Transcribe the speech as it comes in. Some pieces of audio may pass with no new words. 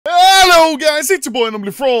Yo guys, it's your boy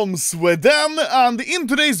Anomaly from Sweden, and in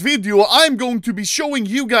today's video I'm going to be showing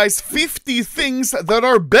you guys 50 things that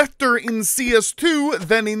are better in CS2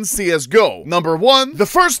 than in CSGO. Number 1, the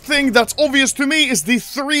first thing that's obvious to me is the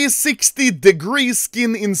 360-degree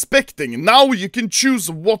skin inspecting. Now you can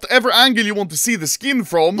choose whatever angle you want to see the skin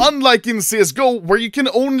from, unlike in CSGO where you can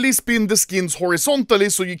only spin the skins horizontally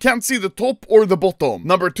so you can't see the top or the bottom.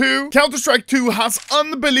 Number 2, Counter-Strike 2 has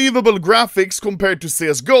unbelievable graphics compared to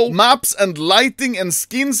CSGO. Maps and lighting and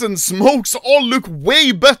skins and smokes all look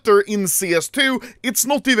way better in CS2, it's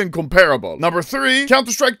not even comparable. Number 3,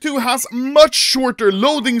 Counter-Strike 2 has much shorter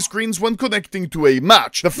loading screens when connecting to a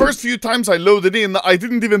match. The first few times I loaded in, I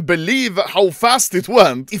didn't even believe how fast it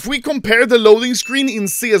went. If we compare the loading screen in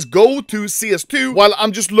CSGO to CS2, while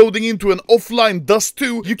I'm just loading into an offline Dust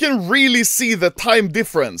 2, you can really see the time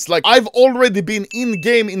difference. Like, I've already been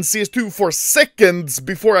in-game in CS2 for seconds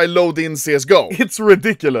before I load in CSGO. It's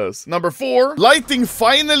ridiculous. Number 4, lighting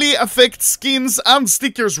finally affects skins and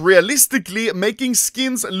stickers realistically, making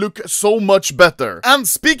skins look so much better. And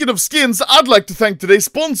speaking of skins, I'd like to thank today's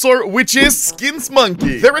sponsor, which is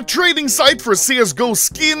SkinsMonkey. They're a trading site for CSGO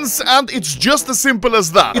skins, and it's just as simple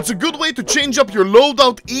as that. It's a good way to change up your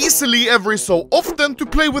loadout easily every so often to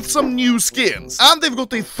play with some new skins. And they've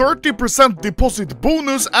got a 30% deposit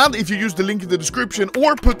bonus, and if you use the link in the description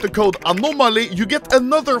or put the code Anomaly, you get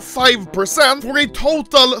another 5% for a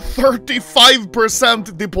total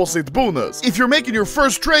 35% deposit bonus. If you're making your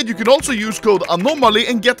first trade, you can also use code Anomaly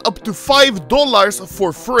and get up to $5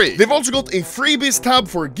 for free. They've also got a freebies tab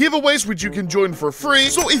for giveaways, which you can join for free.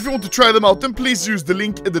 So if you want to try them out, then please use the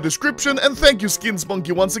link in the description. And thank you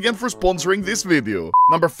SkinsMonkey once again for sponsoring this video.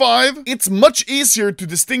 Number 5, it's much easier to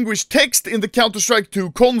distinguish text in the Counter-Strike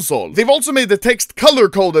 2 console. They've also made the text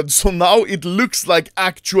color-coded, so now it looks like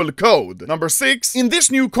actual code. Number 6, in this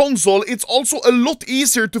new console, it's also a lot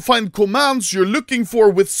easier to find commands you're looking for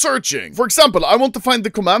with searching. For example, I want to find the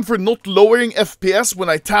command for not lowering FPS when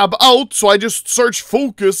I tab out, so I just search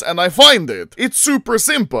focus and I find it. It's super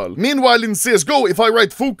simple. Meanwhile, in CSGO, if I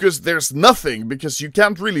write focus, there's nothing, because you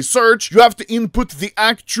can't really search. You have to input the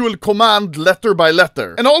actual command letter by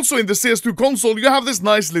letter. And also in the CS2 console, you have this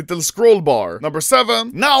nice little scroll bar. Number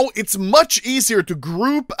 7, now it's much easier to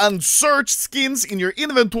group and search skins in your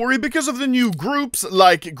inventory because of the new groups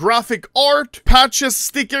like graphic art, patches,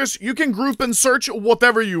 stickers. You can group and search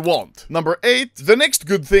whatever you want. Number 8, the next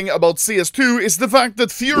good thing about CS2 is the fact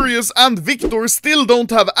that Furious and Victor still don't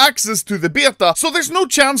have access to the beta, so there's no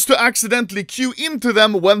chance to accidentally queue into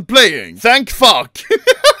them when playing. Thank fuck.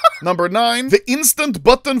 Number 9, the instant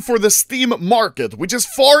button for the Steam market, which is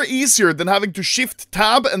far easier than having to shift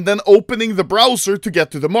tab and then opening the browser to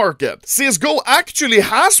get to the market. CSGO actually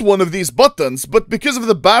has one of these buttons, but because of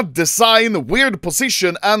the bad design, weird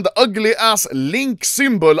position, and ugly ass link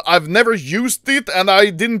symbol, I've never used it and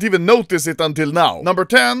I didn't even notice it until now. Number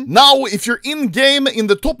 10, now if you're in-game in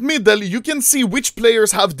the top middle, you can see which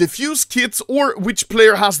players have defuse kits or which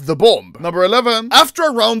player has the bomb. Number 11, after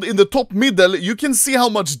a round in the top middle, you can see how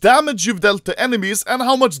much damage you've dealt to enemies and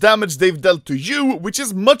how much damage they've dealt to you, which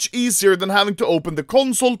is much easier than having to open the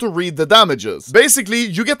console to read the damages. Basically,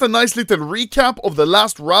 you get a nice little recap of the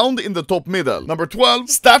last round in the top middle. Number 12,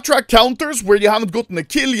 stat track counters where you haven't gotten a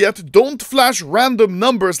kill yet don't flash random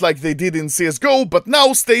numbers like they did in CSGO, but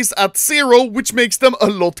now stays at 0, which makes them a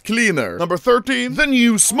lot cleaner. Number 13, the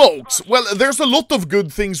new smokes. Well, there's a lot of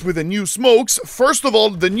good things with the new smokes. First of all,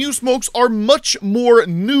 the new smokes are much more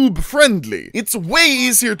noob friendly. It's way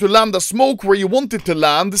easier to land a smoke where you want it to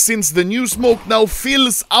land, since the new smoke now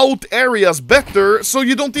fills out areas better, so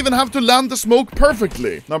you don't even have to land the smoke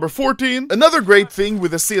perfectly. Number 14, another great thing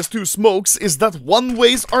with the CS2 smokes is that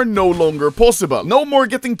one-ways are no longer possible. No more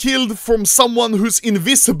getting killed from someone who's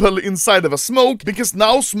invisible inside of a smoke, because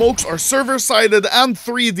now smokes are server-sided and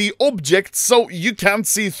 3D objects, so you can't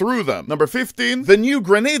see through them. Number 15, the new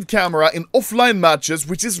grenade camera in offline matches,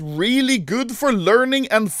 which is really good for learning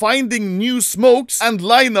and finding new smokes and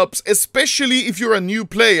lineups, especially if you're a new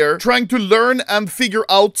player trying to learn and figure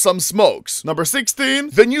out some smokes. Number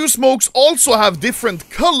 16, the new smokes also have different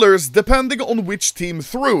colors depending on which team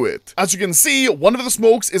threw it. As you can see, one of the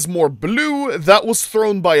smokes is more blue, that was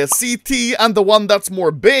thrown by a CT, and the one that's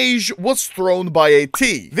more beige was thrown by a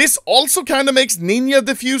T. This also kind of makes ninja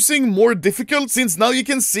defusing more difficult, since now you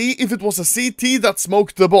can see if it was a CT that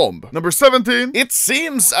smoked the bomb. Number 17, it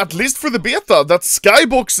seems, at least for the beta, that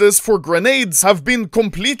skyboxes for grenades have been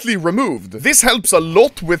completely completely removed. This helps a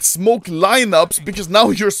lot with smoke lineups because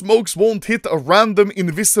now your smokes won't hit a random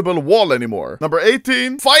invisible wall anymore. Number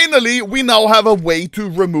 18. Finally, we now have a way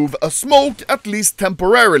to remove a smoke, at least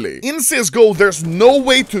temporarily. In CSGO, there's no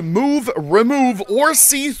way to move, remove, or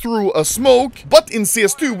see through a smoke, but in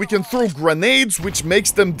CS2, we can throw grenades, which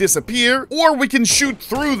makes them disappear, or we can shoot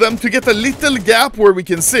through them to get a little gap where we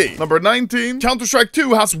can see. Number 19. Counter-Strike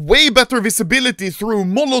 2 has way better visibility through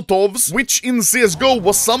Molotovs, which in CSGO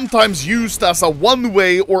was sometimes used as a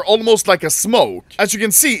one-way or almost like a smoke. As you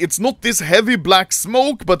can see, it's not this heavy black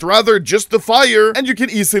smoke, but rather just the fire, and you can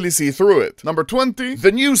easily see through it. Number 20.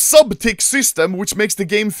 The new sub-tick system, which makes the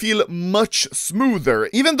game feel much smoother.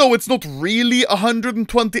 Even though it's not really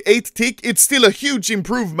 128 tick, it's still a huge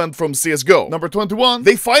improvement from CSGO. Number 21.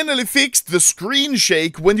 They finally fixed the screen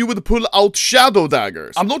shake when you would pull out shadow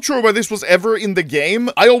daggers. I'm not sure why this was ever in the game.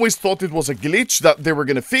 I always thought it was a glitch that they were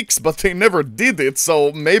gonna fix, but they never did it,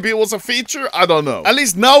 so maybe it was a feature? I don't know. At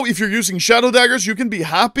least now, if you're using shadow daggers, you can be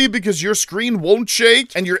happy because your screen won't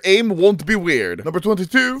shake and your aim won't be weird. Number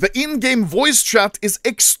 22. The in-game voice chat is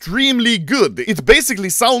extremely good. It basically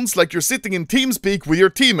sounds like you're sitting in TeamSpeak with your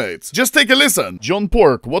teammates. Just take a listen. John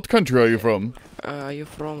Pork, what country are you from? Are you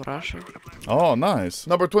from Russia? Oh, nice.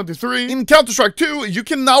 Number 23. In Counter-Strike 2, you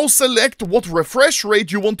can now select what refresh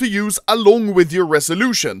rate you want to use along with your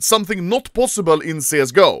resolution, something not possible in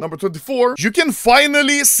CSGO. Number 24. You can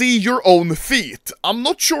finally see your own feet. I'm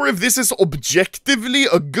not sure if this is objectively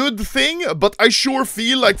a good thing, but I sure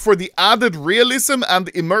feel like for the added realism and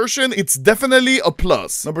immersion, it's definitely a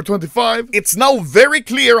plus. Number 25. It's now very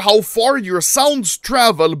clear how far your sounds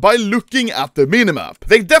travel by looking at the minimap.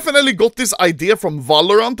 They definitely got this idea from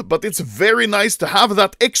Valorant, but it's very nice to have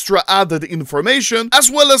that extra added information, as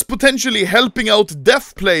well as potentially helping out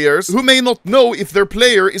deaf players who may not know if their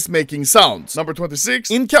player is making sounds. Number 26.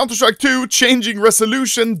 In Counter-Strike 2, changing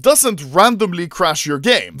resolution doesn't randomly crash your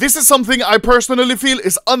game. This is something I personally feel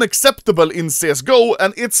is unacceptable in CSGO,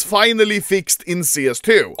 and it's finally fixed in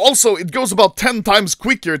CS2. Also, it goes about 10 times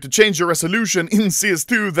quicker to change your resolution in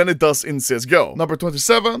CS2 than it does in CSGO. Number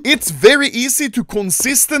 27. It's very easy to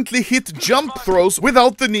consistently hit jump throws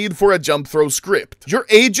without the need for a jump throw script. Your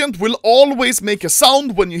agent will always make a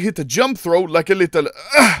sound when you hit a jump throw, like a little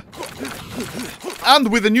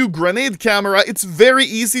And with a new grenade camera, it's very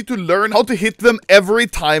easy to learn how to hit them every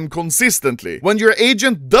time consistently. When your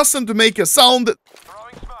agent doesn't make a sound,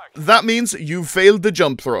 that means you failed the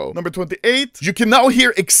jump throw. Number 28. You can now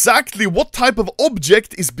hear exactly what type of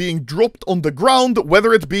object is being dropped on the ground,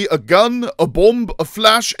 whether it be a gun, a bomb, a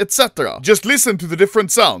flash, etc. Just listen to the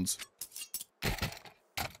different sounds.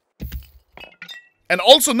 And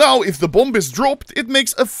also now, if the bomb is dropped, it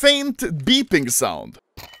makes a faint beeping sound.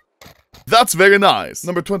 That's very nice.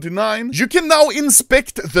 Number 29. You can now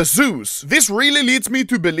inspect the Zeus. This really leads me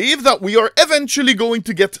to believe that we are eventually going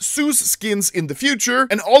to get Zeus skins in the future,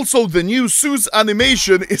 and also the new Zeus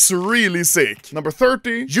animation is really sick. Number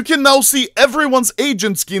 30. You can now see everyone's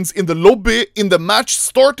agent skins in the lobby, in the match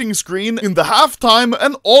starting screen, in the halftime,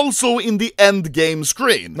 and also in the end game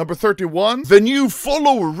screen. Number 31. The new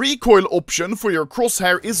follow recoil option for your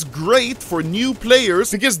crosshair is great for new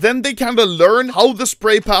players, because then they kinda learn how the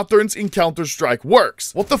spray patterns in Counter-Strike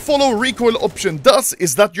works. What the follow recoil option does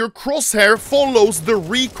is that your crosshair follows the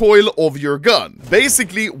recoil of your gun.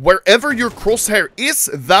 Basically, wherever your crosshair is,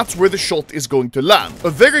 that's where the shot is going to land. A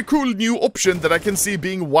very cool new option that I can see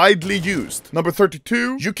being widely used. Number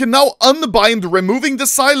 32. You can now unbind removing the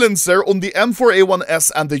silencer on the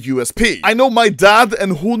M4A1S and the USP. I know my dad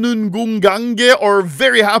and Honungungange are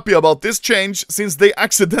very happy about this change, since they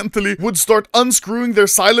accidentally would start unscrewing their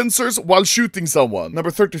silencers while shooting someone.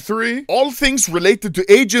 Number 33. All things related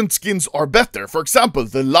to agent skins are better. For example,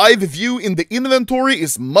 the live view in the inventory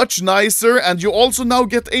is much nicer, and you also now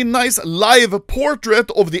get a nice live portrait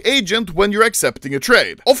of the agent when you're accepting a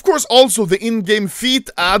trade. Of course, also the in-game feet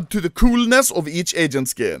add to the coolness of each agent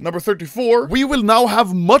skin. Number 34. We will now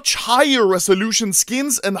have much higher resolution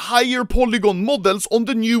skins and higher polygon models on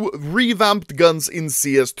the new revamped guns in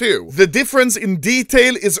CS2. The difference in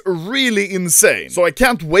detail is really insane, so I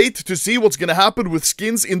can't wait to see what's gonna happen with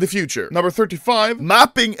skins in the future. Number 35.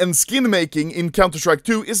 Mapping and skin making in Counter-Strike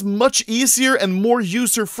 2 is much easier and more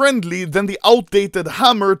user-friendly than the outdated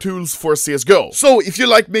hammer tools for CSGO. So if you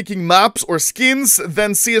like making maps or skins,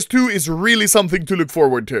 then CS2 is really something to look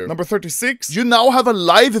forward to. Number 36. You now have a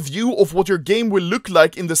live view of what your game will look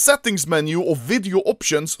like in the settings menu of video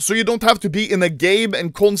options, so you don't have to be in a game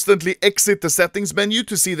and constantly exit the settings menu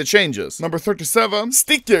to see the changes. Number 37.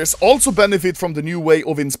 Stickers also benefit from the new way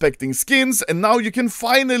of inspecting skins, and now you can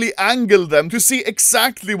finally angle them to see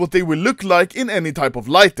exactly what they will look like in any type of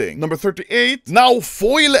lighting. Number 38. Now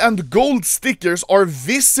foil and gold stickers are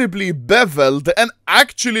visibly beveled and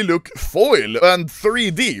actually look foil and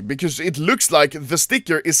 3D because it looks like the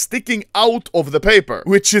sticker is sticking out of the paper,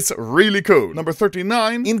 which is really cool. Number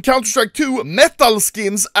 39. In Counter-Strike 2, metal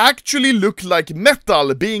skins actually look like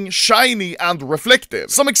metal, being shiny and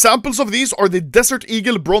reflective. Some examples of these are the Desert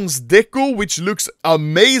Eagle bronze deco, which looks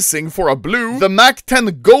amazing for a blue, the Mac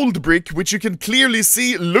 10 gold brick, which you can clearly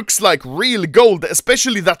see looks like real gold,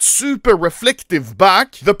 especially that super reflective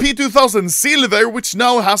back, the P2000 silver, which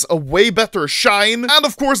now has a way better shine, and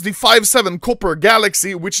of course the 5.7 copper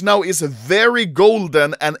galaxy, which now is very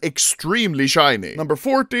golden and extremely shiny. Number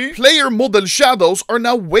 40. Player model shadows are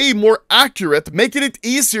now way more accurate, making it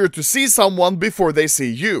easier to see someone before they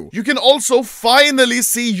see you. You can also finally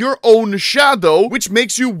see your own shadow, which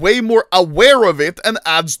makes you way more aware of it and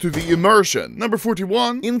adds to the immersion. Number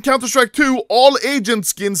 41. In Counter-Strike 2, all agent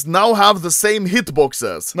skins now have the same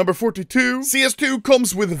hitboxes. Number 42. CS2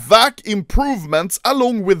 comes with VAC improvements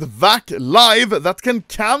along with VAC Live that can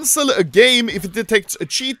cancel a game if it detects a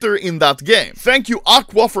cheater in that game. Thank you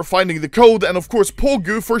Aqua for finding the code, and of course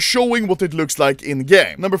Pogu for showing what it looks like in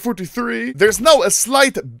game. Number 43. There's now a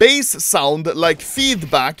slight bass sound like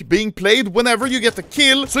feedback being played whenever you get a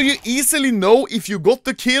kill, so you easily know if you got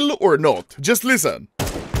the kill or not. Just listen.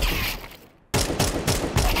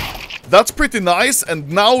 That's pretty nice, and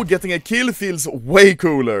now getting a kill feels way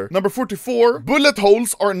cooler. Number 44. Bullet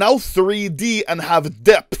holes are now 3D and have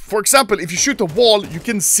depth. For example, if you shoot a wall, you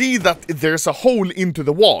can see that there's a hole into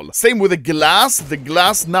the wall. Same with the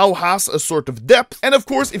glass now has a sort of depth. And of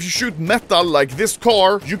course, if you shoot metal like this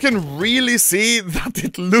car, you can really see that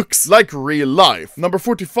it looks like real life. Number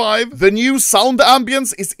 45. The new sound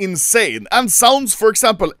ambience is insane, and sounds, for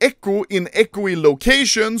example, echo in echoey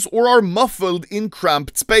locations or are muffled in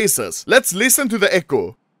cramped spaces. Let's listen to the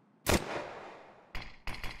echo.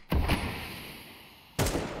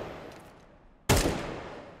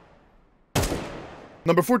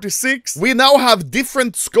 Number 46. We now have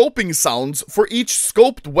different scoping sounds for each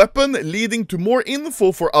scoped weapon, leading to more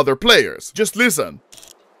info for other players. Just listen.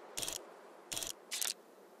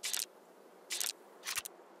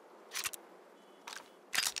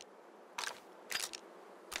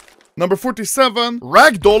 Number 47.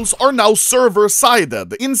 Ragdolls are now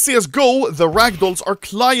server-sided. In CSGO, the ragdolls are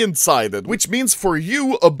client-sided, which means for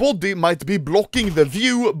you, a body might be blocking the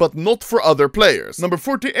view, but not for other players. Number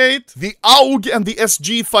 48. The AUG and the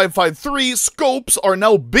SG553 scopes are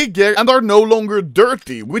now bigger and are no longer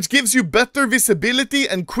dirty, which gives you better visibility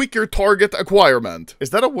and quicker target acquirement. Is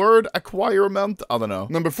that a word? Acquirement? I don't know.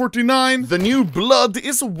 Number 49. The new blood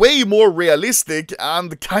is way more realistic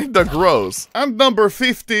and kinda gross. And number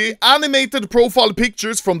 50. Animated profile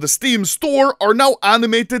pictures from the Steam store are now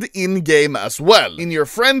animated in-game as well. In your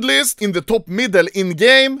friend list, in the top middle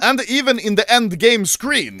in-game, and even in the end-game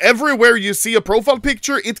screen. Everywhere you see a profile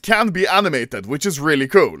picture, it can be animated, which is really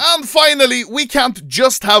cool. And finally, we can't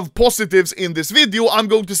just have positives in this video. I'm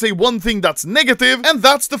going to say one thing that's negative, and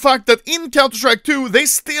that's the fact that in Counter-Strike 2, they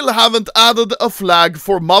still haven't added a flag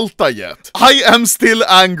for Malta yet. I am still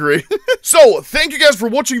angry. So, thank you guys for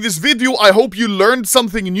watching this video. I hope you learned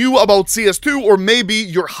something new about CS2, or maybe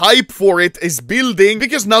your hype for it is building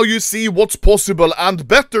because now you see what's possible and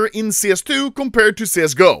better in CS2 compared to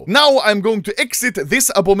CSGO. Now I'm going to exit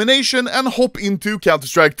this abomination and hop into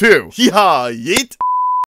Counter-Strike 2. Yeah, yeet!